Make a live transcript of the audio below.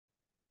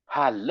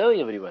Hello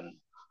everyone.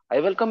 I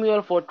welcome you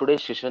all for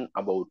today's session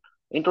about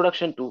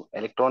Introduction to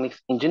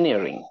Electronics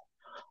Engineering.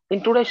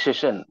 In today's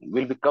session,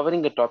 we'll be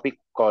covering a topic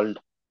called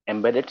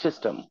Embedded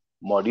System,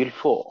 Module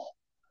 4,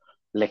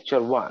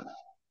 Lecture 1.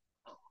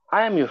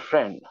 I am your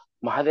friend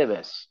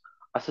Mahadev,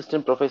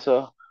 Assistant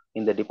Professor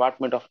in the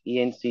Department of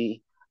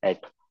ENC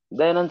at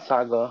Dayanand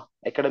Sagar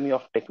Academy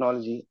of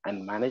Technology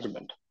and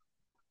Management.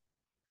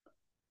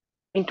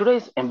 In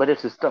today's embedded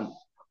system,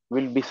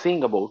 we'll be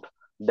seeing about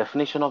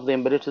definition of the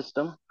embedded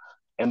system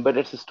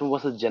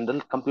versus general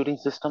computing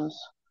systems,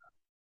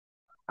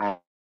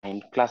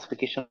 and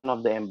classification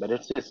of the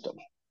embedded system.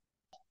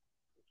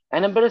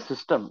 An embedded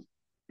system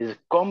is a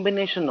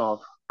combination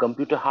of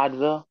computer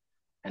hardware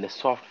and a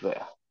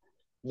software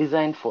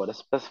designed for a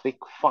specific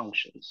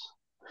functions.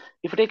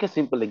 If we take a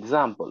simple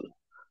example,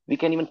 we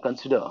can even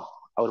consider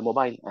our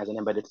mobile as an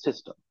embedded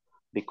system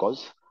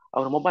because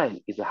our mobile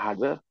is a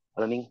hardware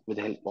running with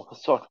the help of a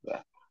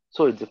software.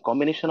 So it's a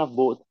combination of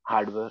both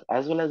hardware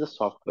as well as the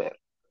software.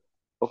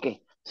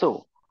 Okay,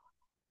 so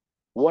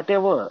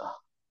whatever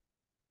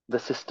the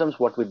systems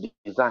what we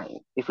design,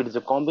 if it is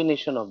a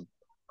combination of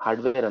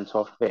hardware and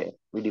software,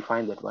 we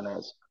define that one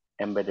as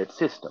embedded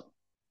system.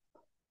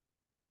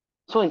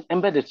 So in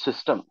embedded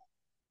system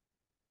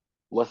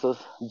versus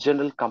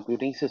general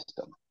computing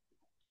system.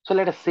 So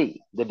let us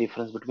see the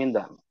difference between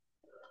them.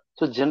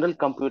 So general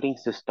computing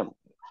system,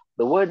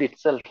 the word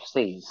itself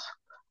says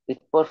it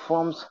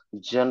performs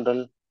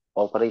general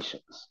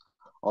operations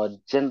or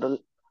general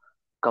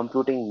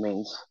computing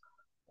means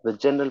the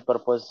general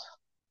purpose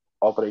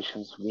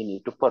operations we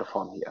need to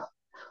perform here.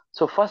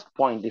 So first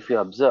point, if you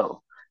observe,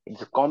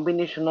 it's a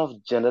combination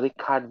of generic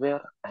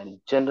hardware and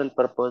general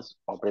purpose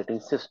operating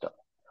system.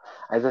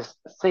 As I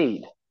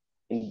said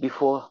in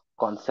before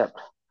concept,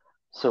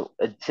 so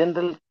a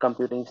general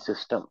computing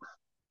system,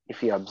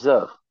 if you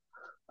observe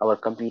our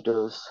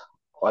computers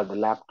or the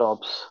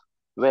laptops,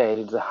 where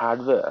it's a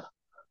hardware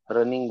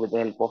running with the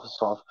help of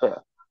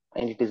software,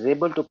 and it is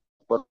able to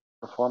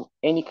perform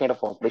any kind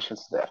of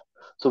operations there.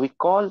 So we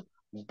call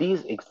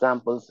these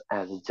examples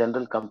as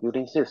general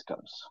computing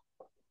systems.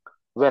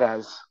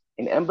 Whereas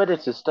in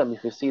embedded system,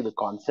 if you see the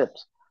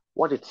concepts,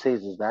 what it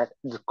says is that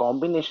it's a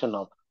combination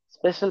of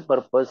special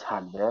purpose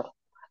hardware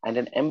and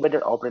an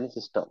embedded operating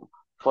system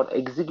for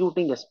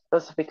executing a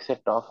specific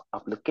set of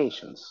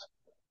applications.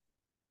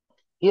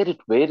 Here it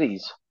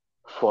varies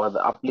for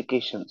the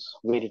applications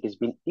where it is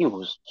being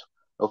used.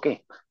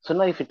 Okay, so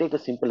now if you take a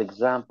simple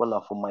example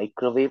of a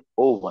microwave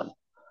oven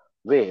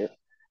where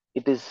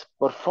it is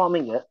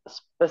performing a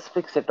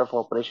specific set of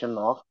operation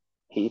of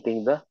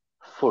heating the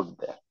food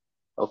there.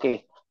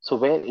 Okay, so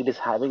where it is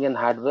having an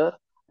hardware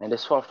and a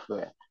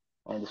software,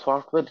 and the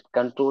software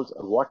controls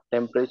what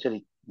temperature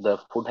the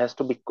food has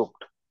to be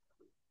cooked.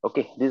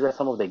 Okay, these are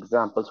some of the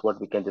examples what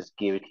we can just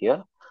give it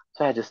here.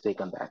 So I just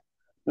taken that.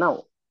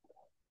 Now,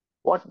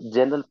 what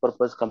general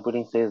purpose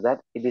computing says that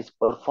it is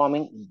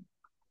performing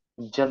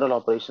general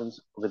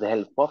operations with the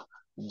help of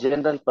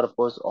general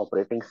purpose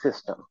operating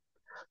system.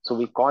 So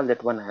we call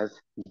that one as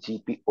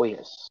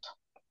GPOS.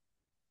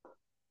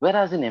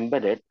 Whereas in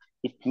embedded,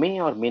 it may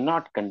or may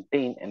not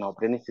contain an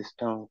operating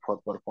system for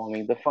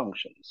performing the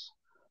functions.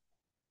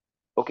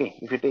 Okay,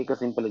 if you take a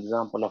simple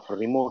example of a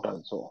remote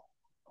also,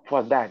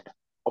 for that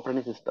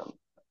operating system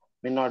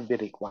may not be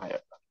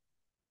required.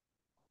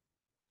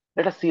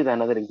 Let us see the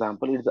another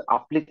example. Is the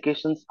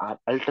applications are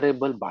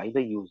alterable by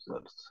the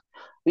users.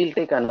 We'll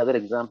take another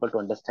example to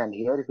understand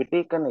here. If we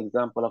take an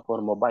example of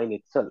our mobile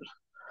itself,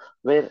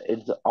 where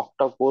it's the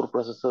octa-core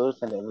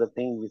processors and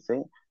everything we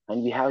say,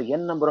 and we have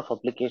n number of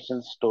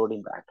applications stored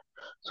in that.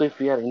 So if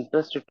we are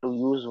interested to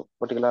use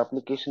particular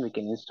application, we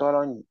can install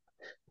on.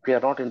 If we are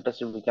not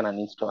interested, we can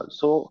uninstall.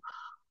 So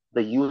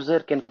the user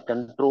can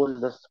control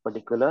this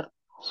particular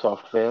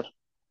software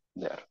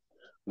there.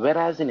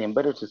 Whereas in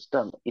embedded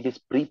system, it is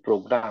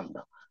pre-programmed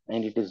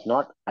and it is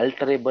not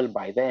alterable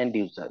by the end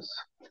users.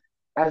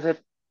 As I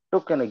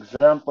took an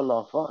example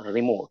of a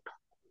remote,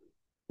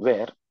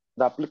 where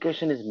the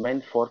application is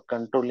meant for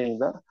controlling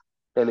the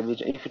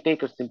television. If you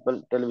take a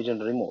simple television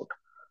remote,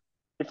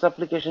 its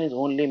application is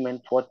only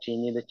meant for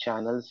changing the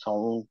channel,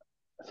 sound,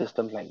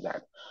 systems like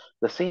that.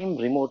 The same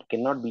remote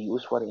cannot be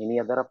used for any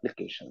other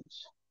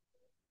applications.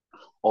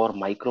 Or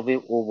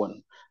microwave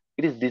oven.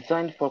 It is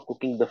designed for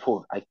cooking the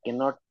food. I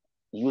cannot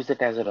use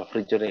it as a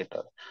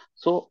refrigerator.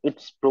 So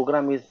its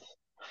program is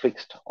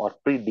fixed or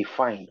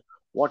predefined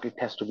what it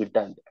has to be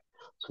done.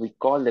 So we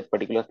call that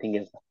particular thing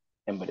as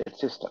embedded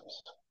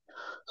systems.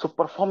 So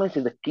performance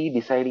is the key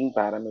deciding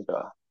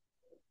parameter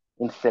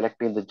in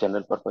selecting the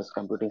general purpose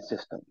computing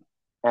system.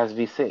 As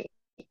we say,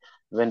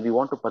 when we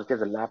want to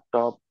purchase a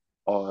laptop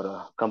or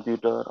a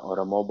computer or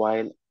a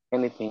mobile,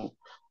 anything,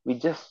 we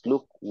just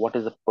look what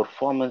is the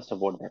performance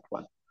about that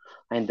one.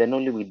 And then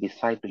only we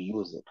decide to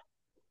use it.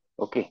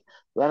 Okay.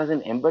 Whereas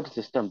in embedded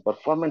system,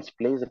 performance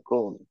plays a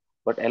role,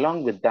 but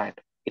along with that,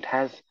 it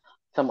has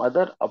some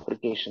other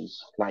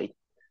applications like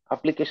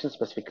application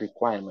specific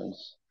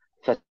requirements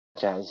such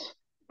as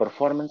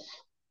performance,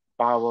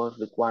 power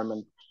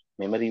requirement,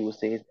 memory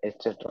usage,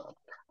 etc.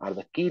 are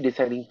the key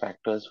deciding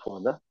factors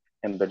for the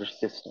embedded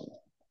system.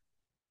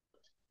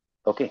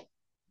 Okay,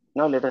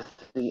 now let us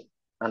see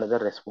another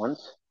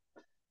response.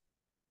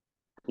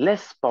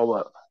 Less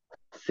power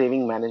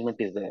saving management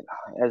is there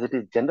as it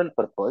is general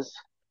purpose.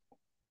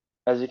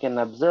 As you can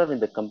observe in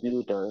the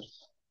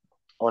computers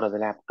or other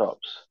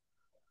laptops,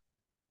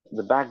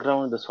 the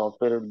background, the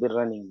software will be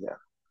running there,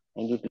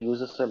 and it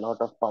uses a lot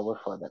of power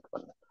for that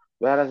one.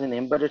 Whereas in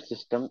embedded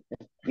system,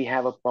 we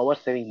have a power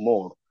saving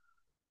mode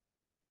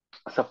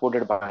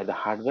supported by the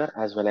hardware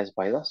as well as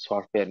by the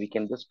software. We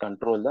can just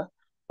control the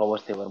power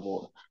saver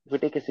mode. If we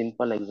take a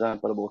simple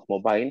example about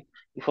mobile,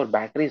 if our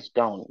battery is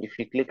down, if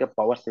we click a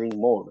power saving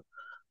mode,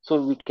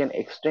 so we can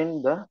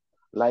extend the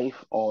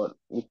life or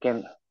we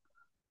can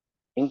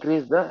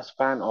increase the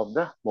span of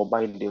the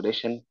mobile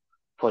duration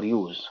for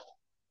use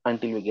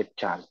until we get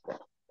charged there.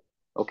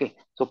 Okay,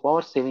 so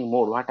power saving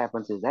mode, what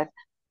happens is that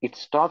it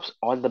stops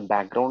all the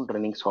background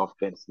running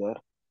softwares there.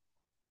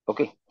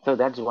 Okay, so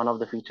that's one of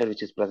the feature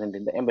which is present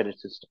in the embedded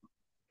system.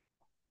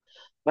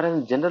 Whereas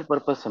in general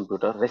purpose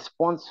computer,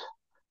 response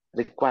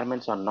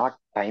requirements are not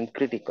time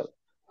critical.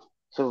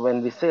 So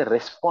when we say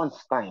response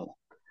time,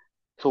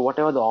 so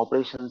whatever the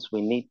operations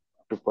we need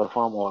to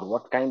perform or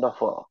what kind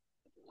of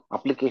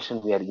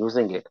application we are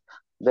using it,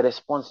 the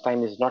response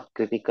time is not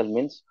critical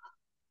means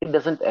it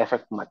doesn't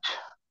affect much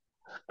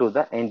to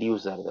the end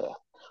user there.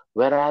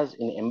 Whereas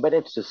in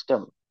embedded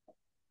system,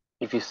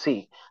 if you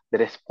see, the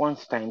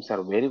response times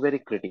are very, very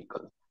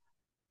critical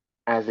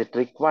as it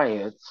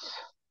requires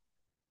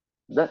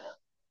the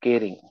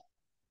caring.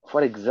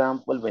 For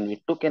example, when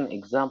we took an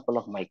example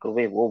of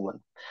microwave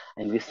oven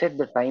and we set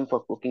the time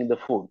for cooking the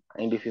food,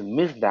 and if you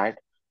miss that,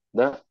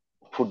 the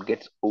food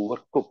gets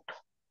overcooked.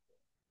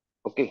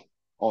 Okay,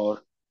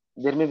 or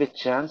there may be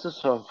chances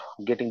of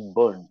getting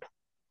burned.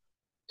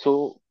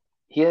 So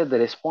here the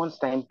response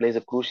time plays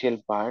a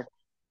crucial part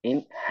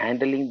in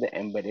handling the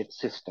embedded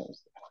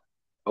systems.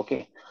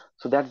 Okay,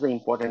 so that's the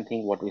important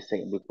thing what we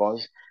say,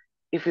 because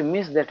if we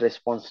miss that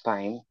response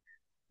time,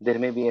 there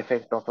may be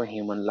effect of a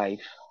human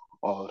life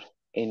or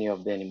any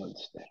of the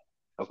animals there.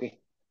 Okay,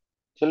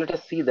 so let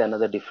us see the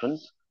another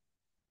difference.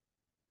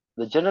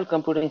 The general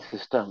computing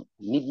system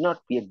need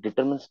not be a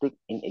deterministic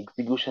in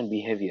execution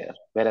behavior,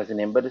 whereas in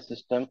embedded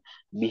system,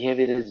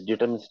 behavior is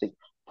deterministic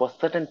for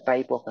certain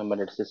type of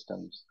embedded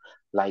systems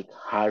like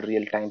hard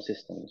real-time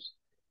systems.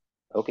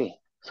 Okay,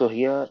 so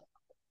here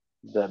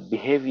the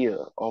behavior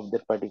of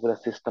that particular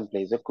system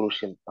plays a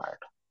crucial part.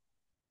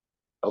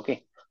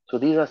 Okay, so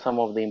these are some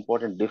of the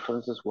important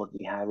differences what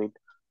we have it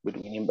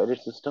between embedded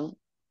system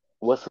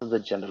versus the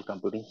general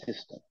computing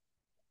system.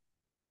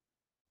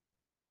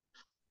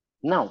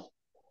 Now,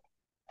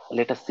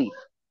 let us see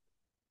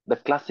the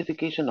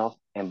classification of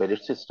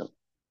embedded system.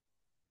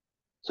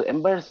 So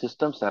embedded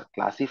systems are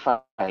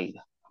classified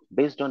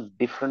based on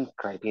different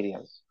criteria,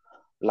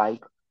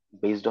 like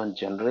based on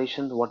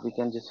generation, what we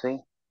can just say.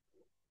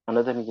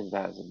 Another thing is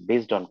that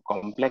based on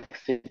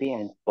complexity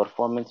and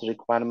performance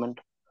requirement.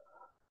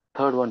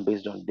 Third one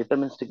based on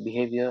deterministic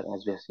behavior,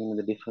 as we have seen in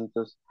the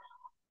differences.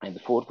 And the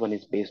fourth one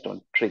is based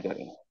on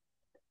triggering.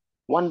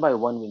 One by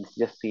one, we'll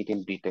just see it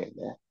in detail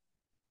there.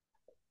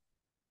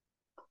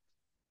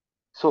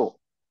 So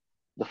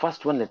the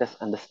first one, let us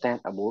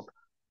understand about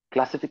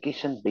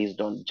classification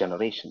based on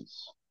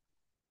generations.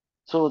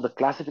 So the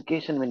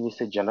classification, when we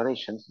say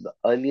generations, the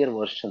earlier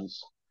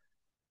versions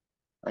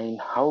and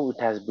how it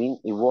has been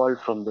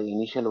evolved from the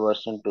initial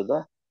version to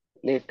the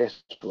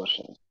latest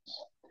versions.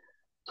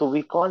 So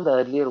we call the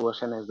earlier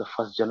version as the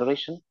first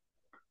generation.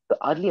 The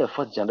earlier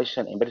first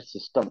generation embedded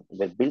system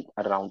were built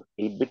around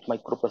 8-bit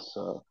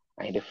microprocessor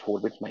and a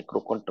 4-bit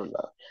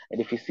microcontroller. And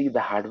if you see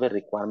the hardware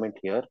requirement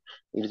here,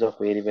 it is of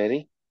very,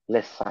 very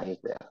less size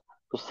there.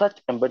 So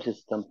such embedded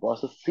system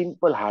process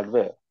simple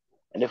hardware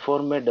and a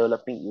format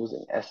developing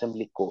using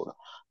assembly code.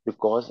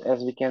 Because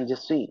as we can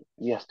just see,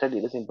 we have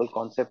studied the simple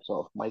concepts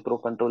of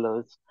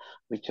microcontrollers,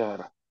 which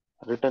are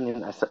written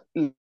in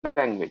assembly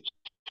language.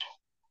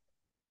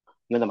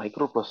 Even the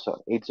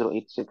microprocessor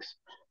 8086,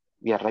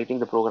 we are writing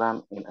the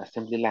program in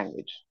assembly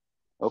language.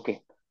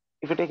 Okay.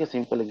 If you take a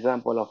simple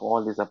example of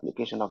all these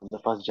application of the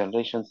first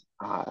generations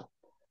are,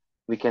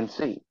 we can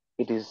see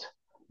it is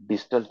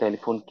digital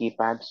telephone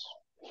keypads,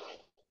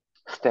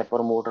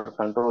 stepper motor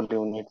control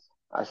units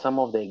are some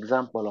of the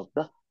example of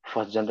the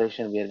first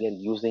generation where we are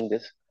using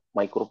this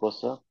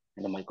microprocessor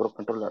and a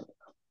microcontroller.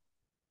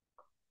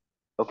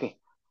 Okay.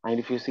 And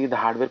if you see the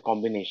hardware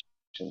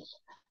combinations,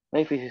 now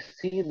if you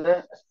see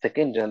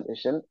second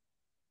generation,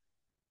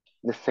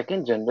 the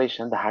second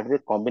generation, the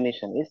hardware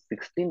combination is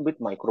 16-bit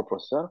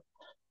microprocessor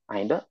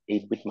and a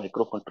 8-bit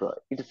microcontroller.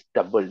 It is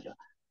doubled.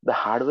 The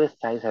hardware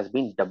size has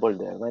been doubled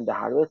there. When the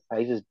hardware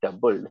size is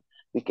doubled,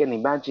 we can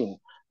imagine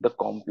the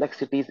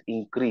complexity is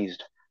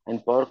increased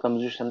and power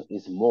consumption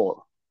is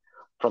more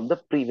from the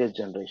previous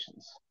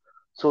generations.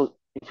 So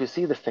if you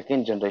see the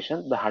second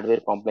generation, the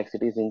hardware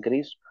complexity is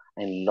increased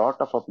and lot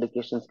of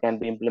applications can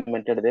be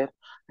implemented there.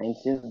 And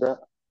since the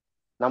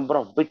number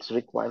of bits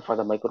required for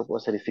the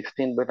microprocessor is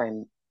 16-bit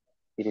and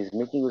it is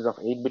making use of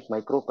 8-bit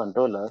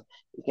microcontroller,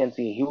 you can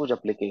see huge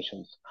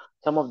applications.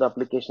 Some of the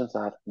applications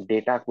are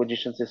data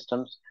acquisition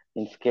systems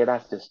in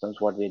SCADA systems,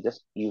 what we're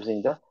just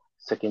using the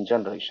second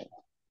generation.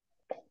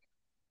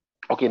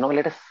 Okay, now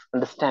let us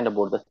understand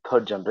about the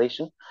third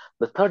generation.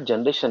 The third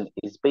generation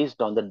is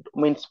based on the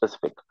domain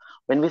specific.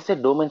 When we say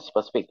domain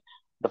specific,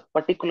 the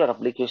particular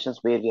applications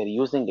where we are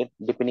using it,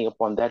 depending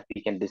upon that,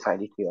 we can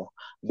decide it here.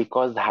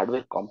 Because the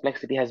hardware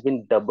complexity has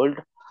been doubled,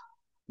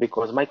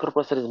 because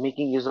microprocessor is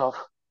making use of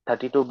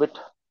 32-bit,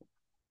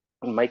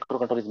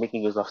 microcontroller is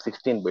making use of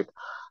 16-bit,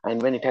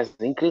 and when it has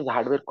increased the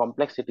hardware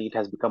complexity, it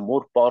has become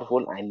more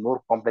powerful and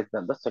more complex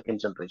than the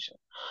second generation.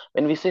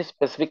 When we say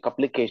specific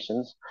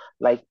applications,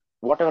 like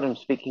whatever I'm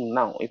speaking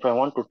now, if I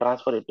want to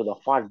transfer it to the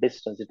far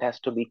distance, it has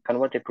to be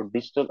converted to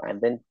digital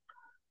and then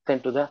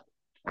sent to the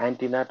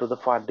antenna to the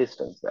far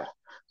distance there.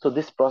 So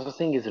this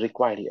processing is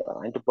required here,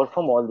 and to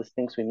perform all these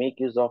things, we make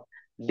use of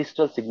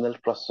digital signal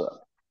processor.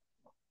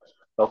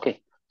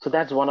 Okay, so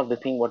that's one of the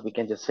thing what we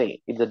can just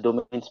say. It's a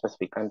domain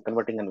specific. I'm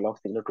converting analog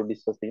signal to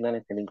digital signal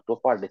and sending it to a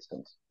far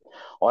distance.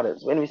 Or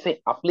else, when we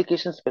say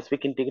application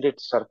specific integrated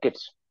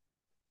circuits,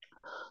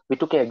 we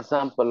took an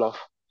example of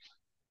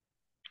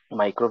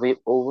microwave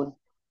oven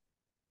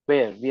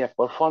where we are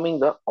performing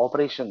the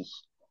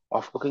operations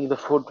of cooking the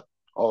food,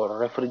 or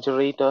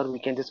refrigerator. We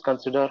can just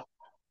consider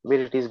where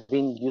it is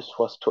being used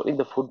for storing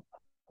the food,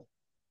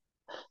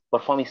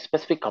 performing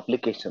specific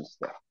applications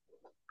there.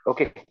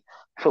 Okay,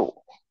 so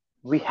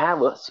we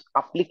have a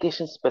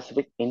application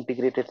specific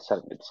integrated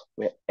circuits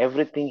where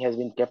everything has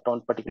been kept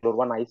on particular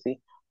one IC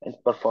and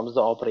performs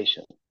the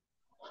operation,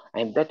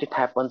 and that it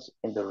happens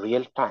in the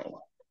real time.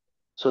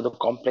 So the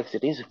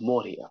complexity is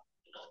more here.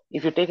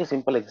 If you take a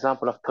simple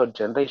example of third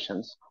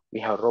generations, we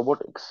have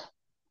robotics,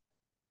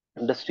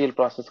 industrial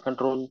process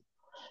control,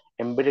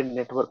 embedded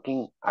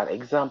networking are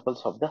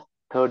examples of the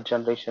third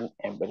generation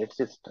embedded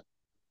system.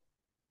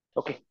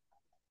 Okay,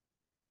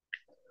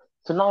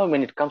 so now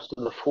when it comes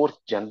to the fourth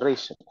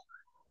generation,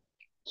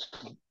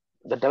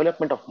 the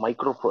development of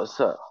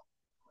microprocessor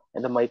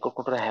and the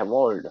microcontroller have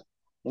evolved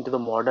into the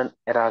modern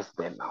eras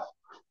there now,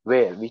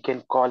 where we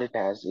can call it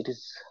as it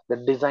is, the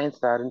designs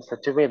are in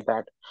such a way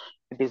that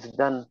it is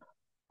done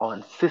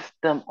on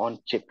system on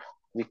chip.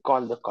 We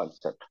call the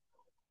concept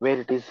where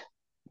it is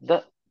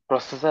the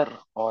processor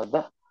or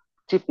the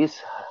chip is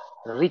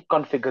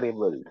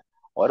reconfigurable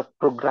or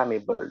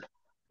programmable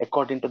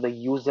according to the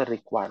user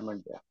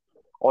requirement there,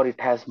 or it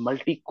has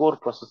multi-core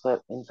processor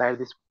inside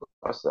this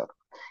processor.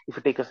 If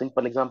you take a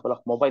simple example of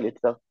mobile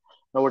itself,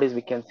 nowadays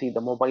we can see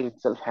the mobile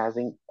itself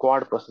having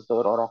quad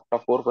processor or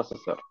octa-core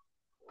processor.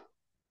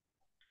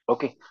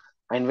 Okay,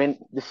 and when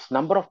this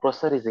number of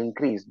processor is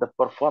increased, the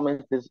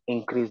performance is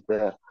increased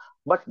there,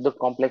 but the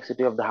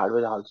complexity of the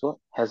hardware also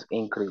has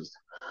increased.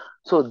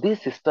 So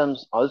these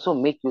systems also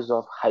make use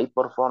of high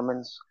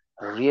performance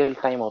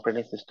real-time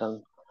operating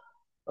system.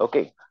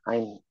 Okay,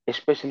 and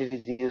especially it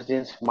is used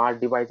in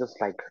smart devices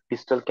like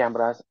digital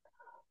cameras.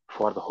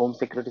 For the home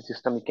security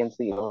system, you can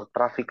see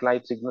traffic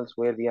light signals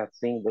where we are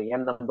seeing the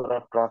n number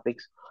of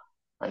traffics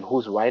and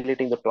who's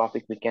violating the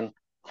traffic, we can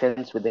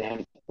sense with the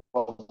help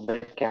of the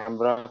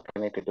camera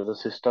connected to the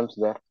systems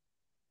there.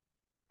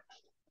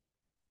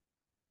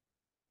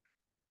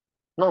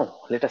 Now,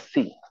 let us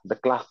see the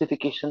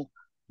classification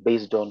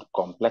based on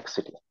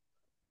complexity.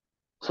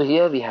 So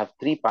here we have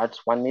three parts.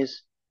 One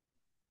is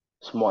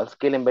small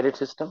scale embedded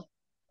system.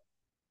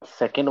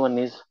 Second one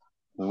is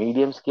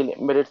medium scale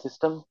embedded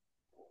system.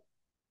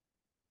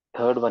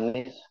 Third one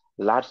is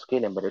large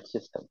scale embedded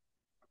system.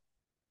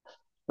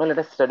 Now let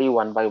us study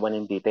one by one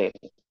in detail.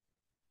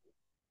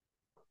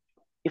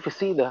 If you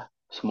see the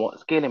small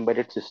scale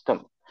embedded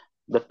system,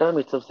 the term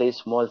itself says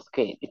small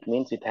scale. It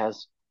means it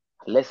has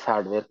less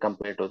hardware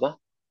compared to the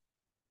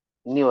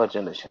newer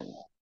generation.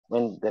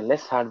 When the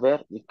less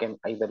hardware, we can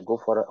either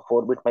go for a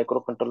 4-bit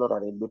microcontroller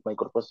or 8-bit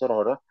microprocessor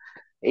or a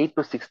 8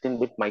 to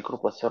 16-bit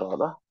microprocessor or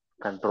the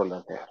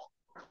controller there.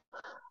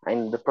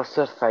 And the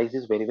processor size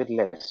is very, very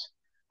less.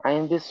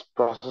 And this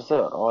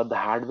processor or the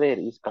hardware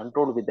is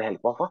controlled with the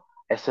help of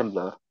a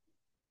assembler,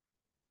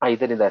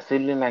 either in the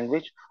assembly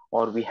language,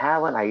 or we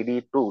have an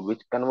IDE tool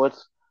which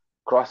converts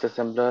cross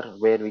assembler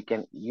where we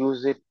can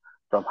use it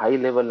from high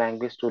level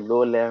language to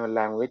low level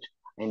language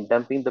and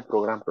dumping the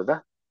program to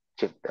the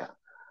chip there.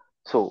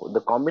 So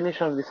the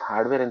combination of this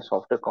hardware and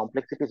software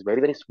complexity is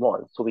very, very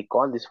small. So we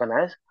call this one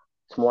as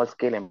small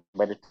scale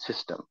embedded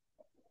system.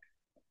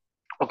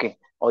 Okay,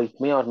 or it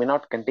may or may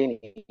not contain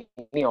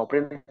any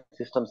operating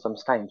system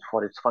sometimes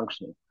for its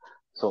functioning.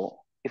 So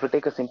if you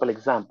take a simple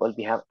example,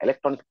 we have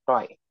electronic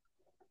toy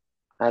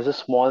as a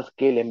small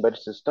scale embedded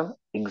system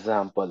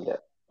example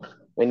there.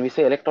 When we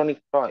say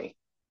electronic toy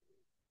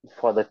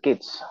for the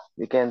kids,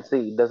 we can say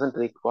it doesn't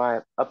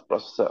require a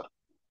processor.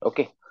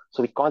 Okay,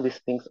 so we call these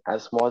things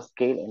as small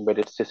scale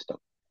embedded system.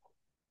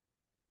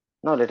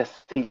 Now let us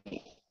see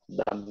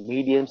the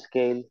medium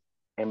scale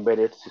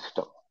embedded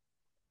system.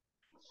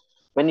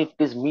 When it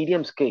is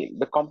medium scale,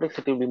 the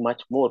complexity will be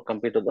much more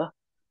compared to the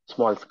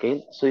small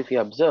scale. So if you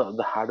observe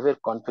the hardware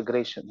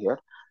configuration here,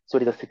 So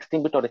it is a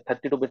 16-bit or a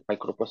 32-bit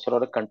microprocessor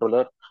or a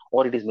controller,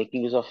 or it is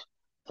making use of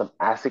some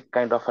ASIC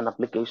kind of an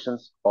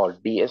applications or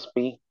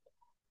DSP.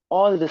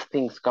 All these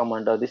things come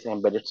under this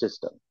embedded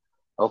system.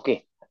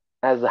 Okay,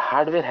 as the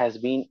hardware has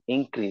been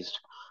increased,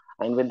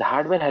 and when the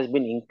hardware has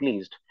been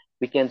increased,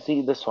 we can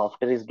see the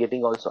software is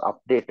getting also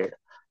updated.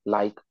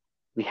 Like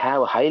we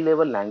have high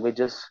level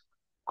languages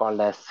called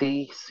as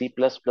C, C++,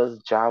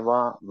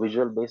 Java,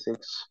 Visual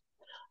Basics,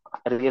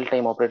 real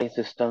time operating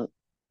system,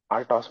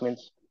 RTOS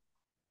means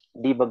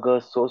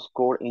debuggers, source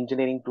code,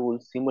 engineering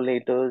tools,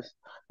 simulators,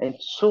 and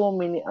so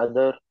many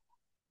other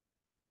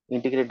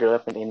integrated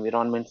development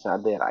environments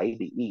are there,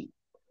 IDE,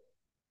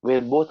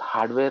 where both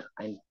hardware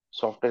and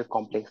software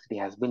complexity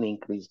has been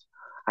increased,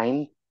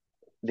 and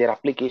their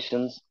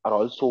applications are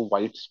also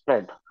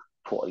widespread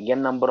for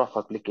n number of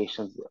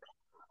applications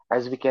there.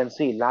 As we can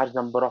see, large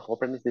number of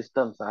operating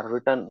systems are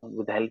written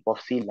with the help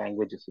of C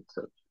languages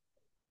itself.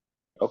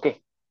 Okay,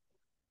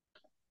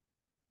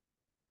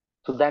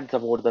 so that's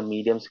about the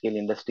medium scale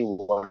industry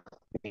what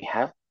we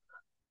have.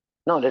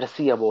 Now let us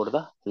see about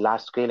the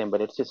large scale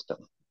embedded system.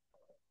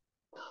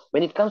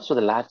 When it comes to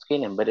the large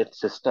scale embedded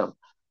system,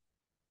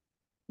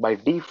 by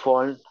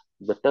default,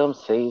 the term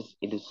says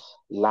it is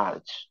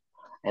large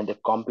and the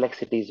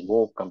complexity is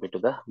more compared to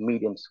the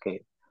medium scale.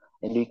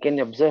 And you can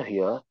observe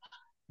here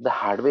the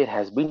hardware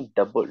has been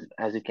doubled,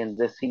 as you can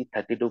just see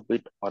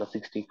 32-bit or a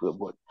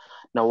 64-bit.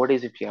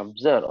 Nowadays, if you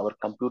observe, our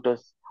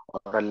computers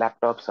or our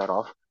laptops are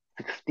of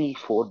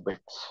 64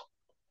 bits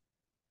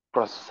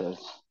processors.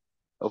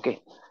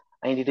 Okay,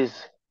 and it is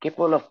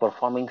capable of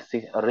performing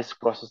RISC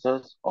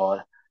processors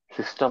or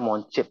system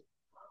on chip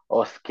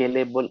or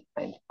scalable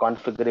and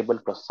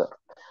configurable processor.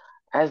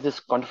 As this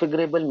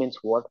configurable means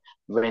what?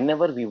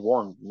 Whenever we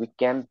want, we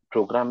can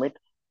program it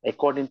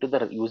according to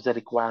the user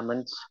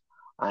requirements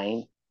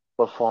and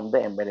perform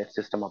the embedded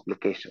system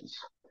applications.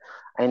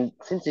 And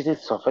since it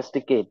is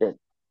sophisticated,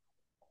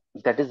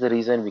 that is the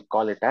reason we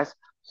call it as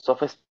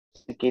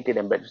sophisticated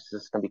embedded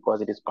system,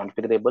 because it is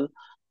configurable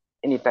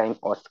anytime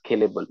or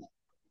scalable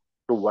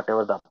to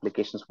whatever the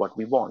applications what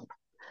we want.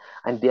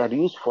 And they are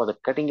used for the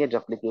cutting edge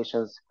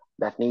applications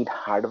that need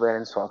hardware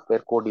and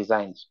software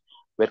co-designs,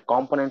 where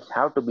components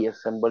have to be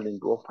assembled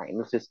into a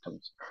final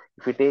systems.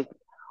 If you take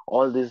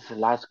all these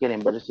large scale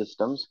embedded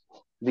systems,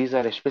 these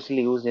are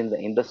especially used in the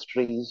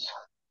industries.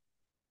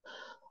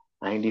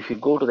 And if you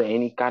go to the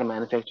any car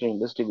manufacturing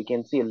industry, we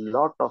can see a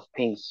lot of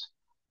things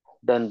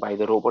done by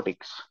the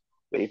robotics,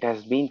 where it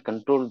has been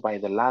controlled by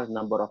the large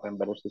number of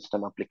embedded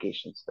system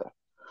applications there.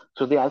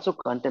 So they also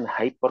contain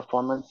high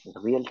performance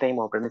real-time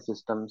operating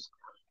systems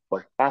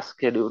for task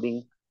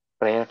scheduling,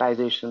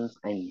 prioritizations,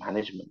 and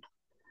management.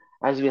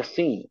 As we have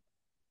seen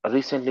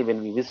recently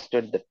when we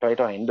visited the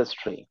Toyota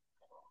industry,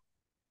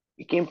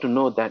 we came to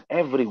know that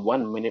every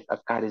 1 minute a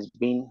car is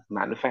being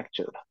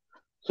manufactured.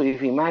 So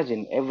if you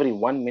imagine every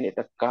 1 minute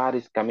a car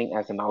is coming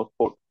as an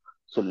output,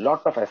 so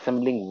lot of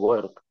assembling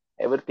work,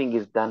 everything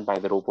is done by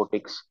the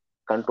robotics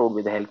controlled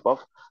with the help of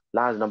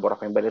large number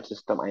of embedded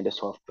system and the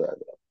software.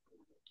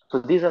 So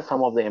these are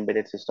some of the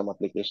embedded system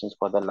applications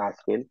for the large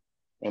scale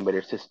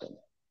embedded system.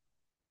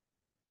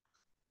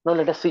 Now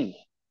let us see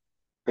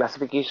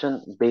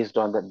classification based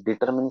on the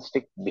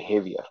deterministic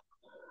behavior.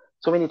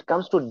 So when it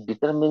comes to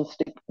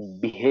deterministic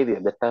behavior,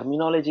 the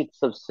terminology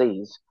itself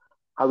says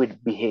how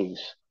it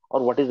behaves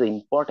or what is the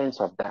importance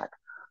of that.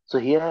 So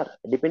here,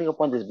 depending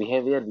upon this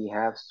behavior, we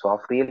have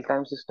soft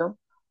real-time system.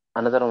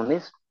 Another one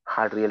is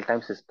hard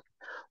real-time system.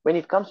 When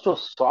it comes to a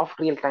soft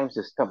real-time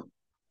system,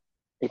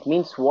 it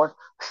means what?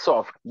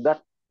 Soft,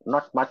 that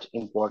not much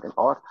important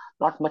or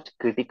not much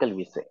critical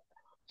we say.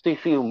 So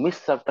if you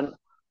miss certain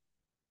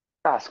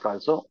task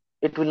also,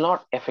 it will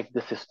not affect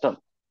the system.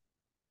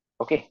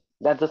 Okay,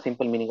 that's the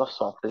simple meaning of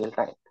soft real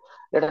time.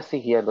 Let us see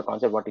here the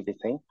concept what it is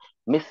saying.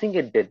 Missing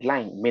a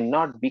deadline may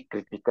not be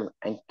critical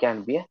and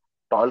can be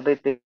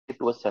tolerated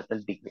to a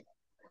certain degree.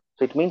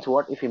 So it means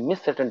what? If you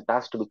miss certain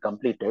tasks to be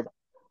completed,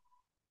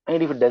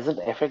 and if it doesn't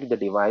affect the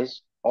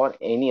device or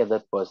any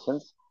other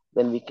persons,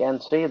 then we can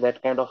say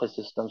that kind of a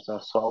systems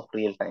are soft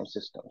real time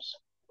systems.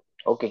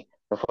 Okay,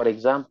 now for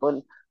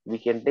example, we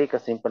can take a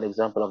simple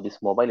example of this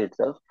mobile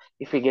itself.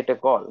 If we get a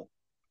call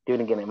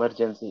during an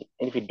emergency,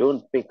 and if we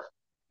don't pick,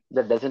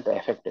 that doesn't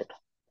affect it.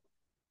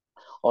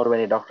 Or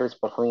when a doctor is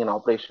performing an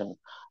operation,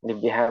 and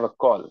if they have a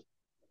call,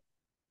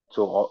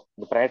 so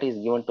the priority is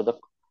given to the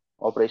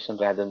operation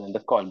rather than the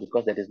call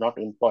because that is not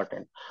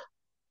important.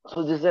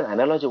 So this is an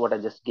analogy what I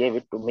just gave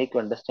it to make you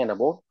understand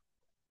about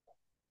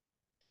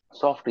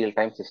soft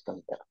real-time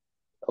system there.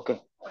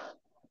 Okay.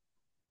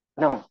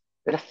 Now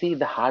let us see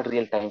the hard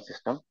real-time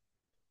system.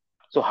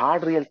 So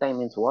hard real-time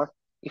means what?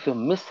 If you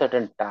miss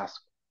certain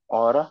task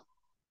or a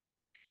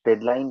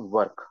deadline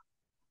work,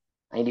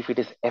 and if it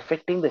is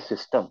affecting the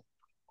system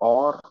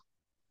or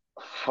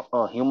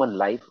human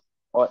life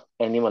or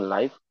animal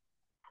life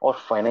or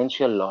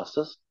financial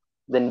losses,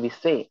 then we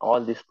say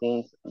all these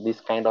things, these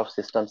kind of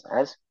systems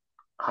as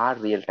hard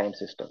real-time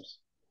systems.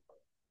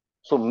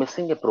 So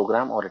missing a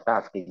program or a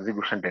task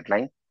execution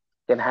deadline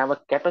can have a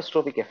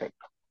catastrophic effect,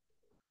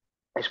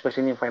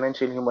 especially in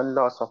financial human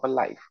loss of a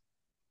life.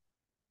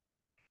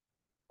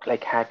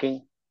 like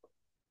hacking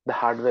the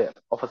hardware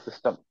of a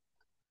system.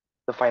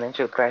 The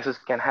financial crisis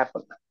can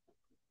happen.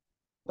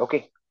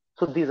 Okay,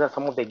 so these are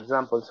some of the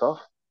examples of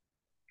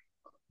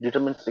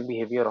deterministic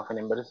behavior of an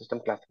embedded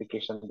system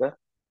classification there.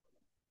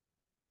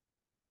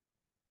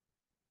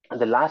 And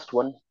the last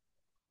one,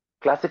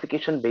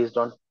 classification based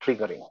on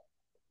triggering.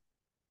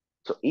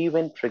 So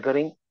event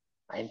triggering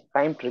and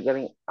time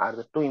triggering are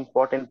the two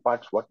important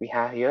parts what we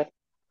have here.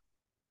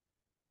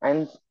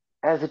 And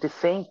as it is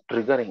saying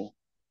triggering,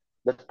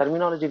 the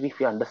terminology if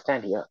you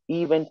understand here,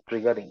 event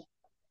triggering.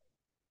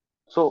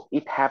 So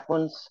it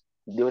happens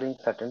during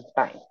certain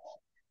time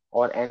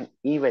or an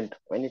event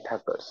when it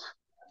occurs.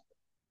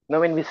 Now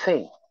when we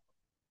say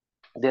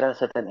there are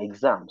certain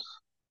exams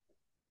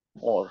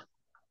or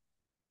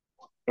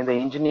in the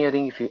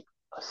engineering, if you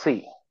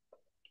see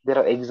there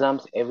are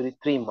exams every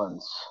 3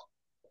 months.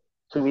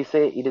 So we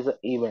say it is an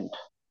event.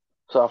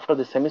 So after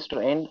the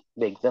semester end,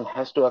 the exam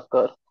has to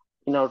occur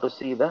in order to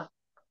see the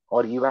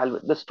or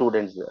evaluate the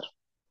students there.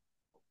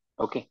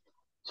 Okay,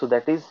 so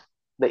that is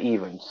the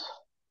events.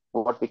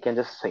 What we can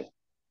just say,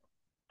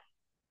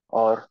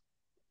 or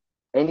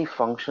any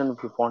function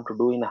if you want to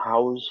do in a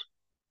house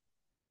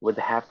with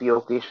happy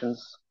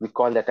occasions, we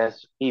call that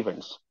as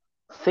events.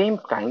 Same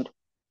kind,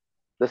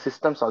 the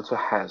systems also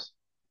has.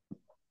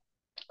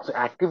 So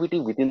activity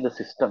within the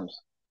systems,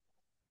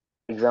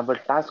 example,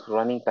 task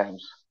running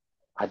times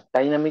are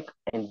dynamic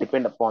and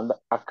depend upon the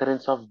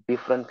occurrence of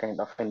different kind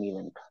of an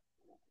event.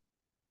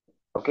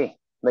 Okay,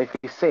 now if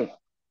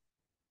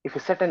you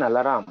set an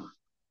alarm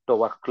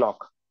to our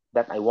clock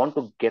that I want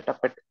to get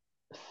up at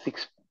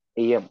 6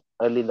 a.m.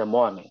 early in the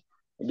morning,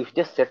 and if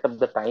you just set up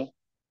the time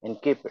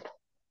and keep it.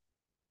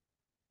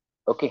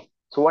 Okay,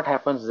 so what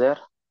happens there?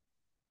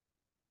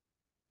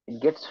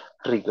 It gets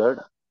triggered,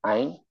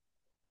 and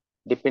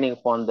depending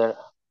upon the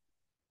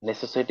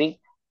necessity,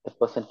 the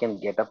person can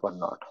get up or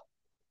not.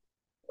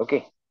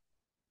 Okay,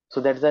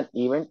 so that's an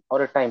event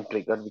or a time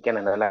trigger we can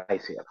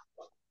analyze here.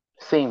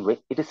 Same way,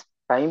 it is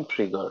time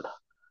triggered.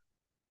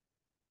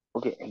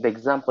 Okay, the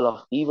example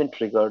of event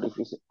triggered, if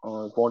you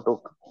want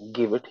to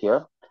give it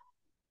here,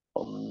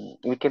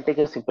 we can take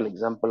a simple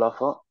example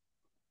of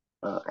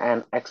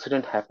an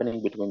accident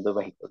happening between the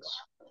vehicles.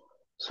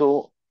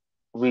 So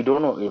we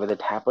don't know whether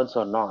it happens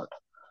or not,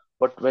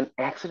 but when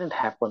accident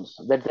happens,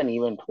 that's an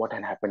event what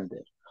had happened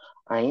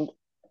there. And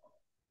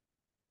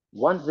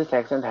once this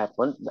accident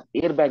happens,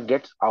 the airbag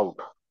gets out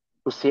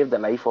to save the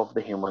life of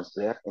the humans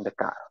there in the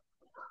car.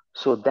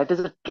 So that is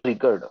a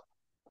triggered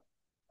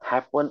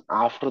happen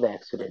after the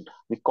accident.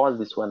 We call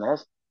this one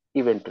as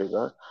event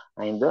trigger,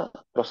 and the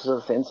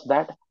processor sense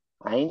that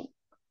and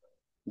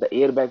the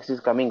airbags is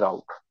coming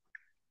out.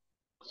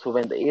 So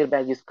when the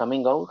airbag is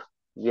coming out,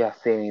 we are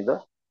saving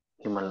the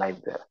human life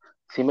there.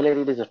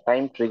 Similarly, it is a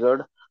time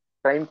triggered.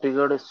 Time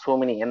triggered is so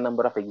many n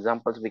number of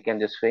examples we can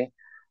just say,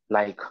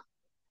 like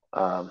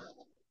um,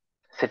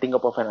 setting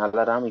up of an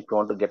alarm if you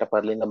want to get up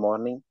early in the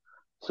morning.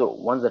 So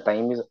once the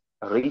time is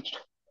reached,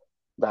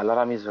 the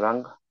alarm is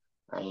rung,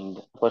 and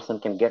the person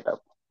can get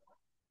up.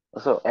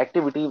 So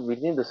activity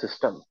within the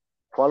system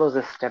follows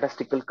a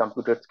statistical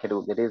computed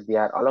schedule. That is, they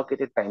are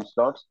allocated time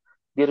slots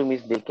during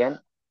which they can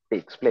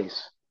take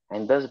place,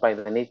 and thus by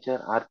the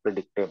nature are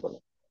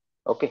predictable.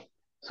 Okay,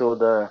 so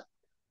the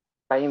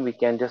time we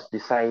can just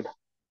decide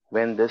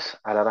when this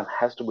alarm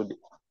has to be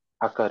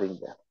occurring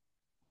there.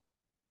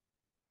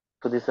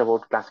 So this is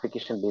about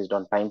classification based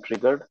on time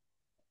triggered.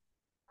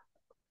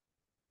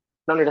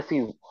 Now let us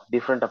see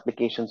different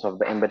applications of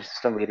the embedded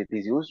system where it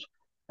is used.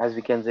 As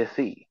we can say,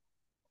 see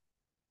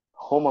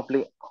home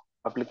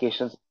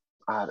applications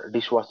are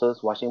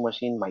dishwashers, washing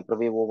machine,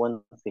 microwave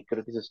oven,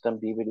 security system,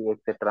 DVD,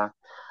 etc.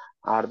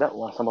 are the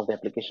some of the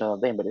applications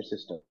of the embedded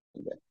system.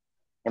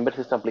 Embedded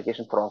system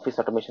application for office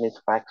automation is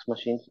fax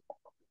machines,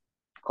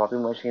 copy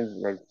machines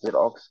like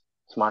Xerox,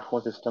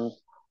 smartphone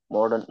systems,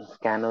 modern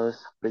scanners,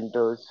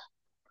 printers,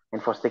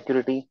 and for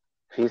security,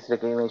 face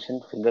recognition,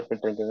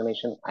 fingerprint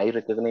recognition, eye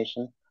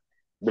recognition,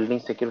 building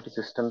security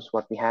systems,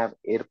 what we have,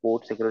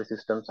 airport security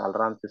systems,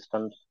 alarm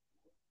systems,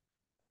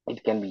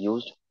 it can be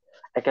used.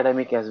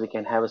 Academic, as we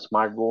can have a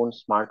smartphone,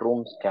 smart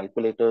rooms,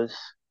 calculators.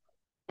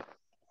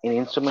 In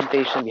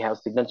instrumentation, we have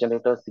signal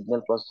generator,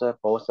 signal processor,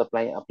 power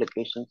supply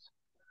applications.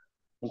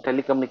 In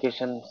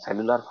telecommunication,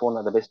 cellular phone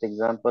are the best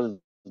example,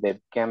 web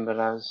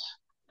cameras,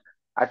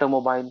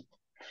 automobile,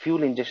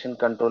 fuel injection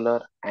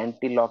controller,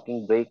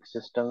 anti-locking brake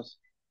systems,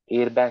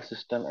 airbag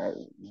system,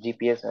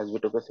 GPS, as we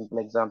took a simple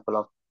example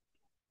of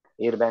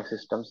airbag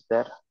systems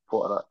there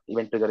for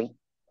event triggering.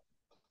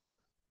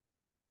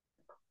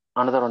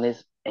 Another one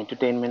is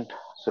entertainment,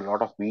 so a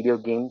lot of video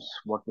games,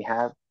 what we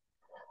have,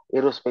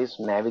 aerospace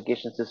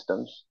navigation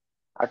systems,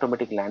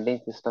 automatic landing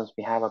systems,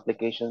 we have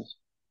applications,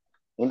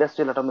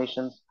 industrial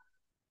automations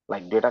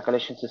like data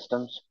collection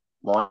systems,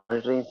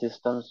 monitoring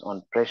systems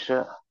on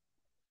pressure,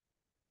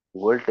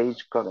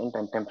 voltage, current,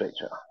 and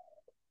temperature.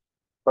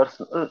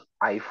 Personal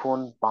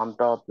iPhone, palm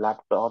top,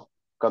 laptop,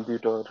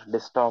 computer,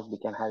 desktop, we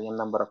can have a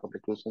number of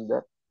applications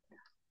there.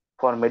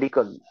 For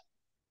medical,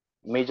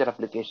 major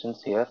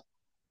applications here,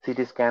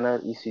 CT scanner,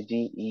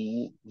 ECG,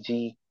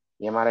 EEG,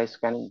 MRI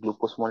scanning,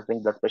 glucose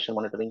monitoring, blood pressure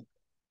monitoring,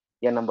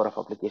 a number of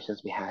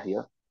applications we have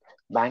here.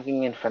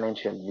 Banking and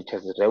financial, which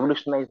has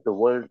revolutionized the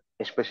world,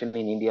 especially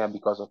in India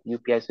because of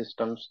UPI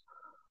systems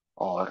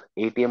or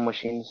ATM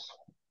machines.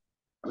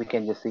 We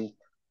can just see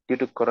due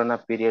to Corona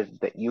period,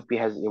 the UP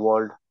has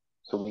evolved.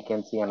 So we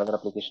can see another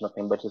application of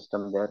embedded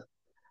system there.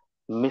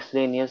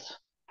 Miscellaneous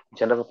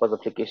general purpose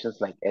applications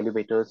like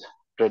elevators,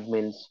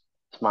 treadmills,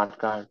 smart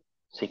card,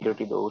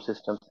 security door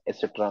systems,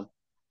 etc.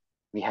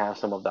 We have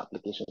some of the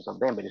applications of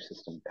the embedded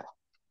system there.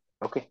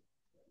 Okay.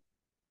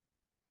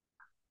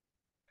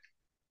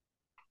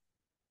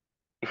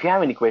 If you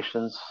have any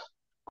questions,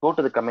 go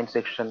to the comment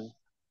section,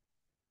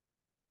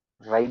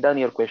 write down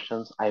your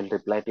questions. I will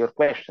reply to your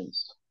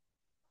questions.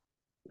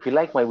 If you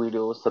like my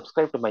videos,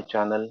 subscribe to my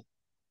channel,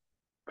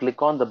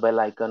 click on the bell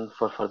icon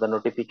for further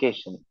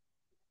notification,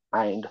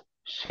 and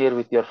share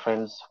with your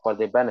friends for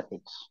their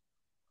benefits.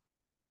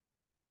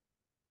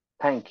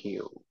 Thank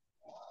you.